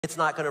It's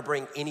not going to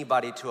bring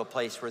anybody to a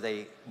place where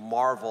they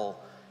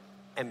marvel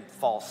and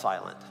fall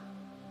silent.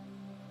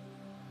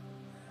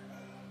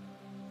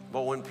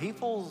 But when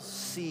people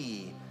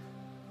see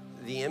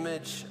the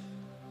image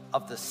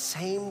of the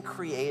same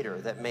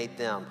Creator that made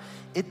them,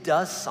 it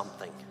does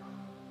something.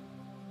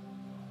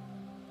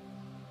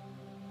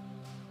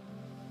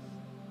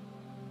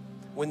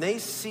 When they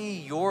see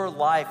your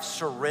life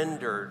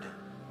surrendered,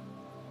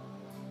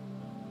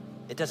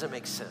 it doesn't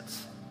make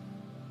sense.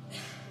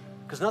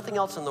 Because nothing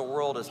else in the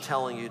world is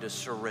telling you to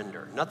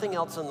surrender. Nothing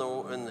else in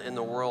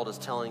the world is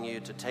telling you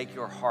to take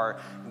your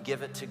heart,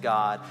 give it to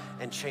God,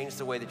 and change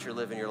the way that you're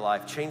living your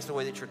life, change the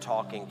way that you're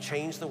talking,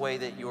 change the way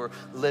that you're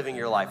living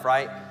your life,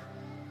 right?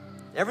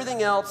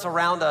 Everything else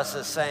around us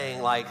is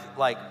saying like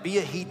be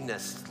a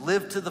hedonist,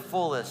 live to the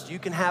fullest. You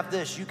can have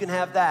this, you can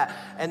have that.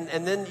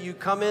 And then you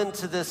come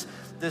into this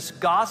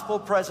gospel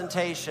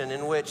presentation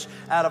in which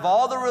out of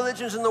all the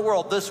religions in the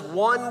world, this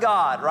one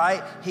God,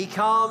 right? He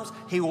comes,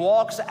 he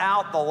walks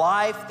out the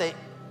life that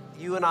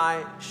you and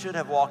I should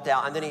have walked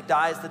out, and then he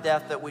dies the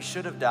death that we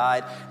should have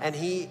died, and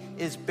he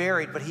is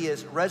buried, but he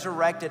is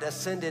resurrected,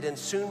 ascended, and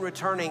soon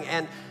returning,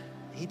 and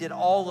he did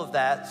all of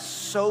that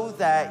so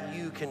that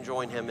you can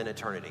join him in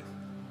eternity.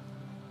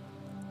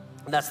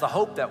 And that's the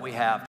hope that we have.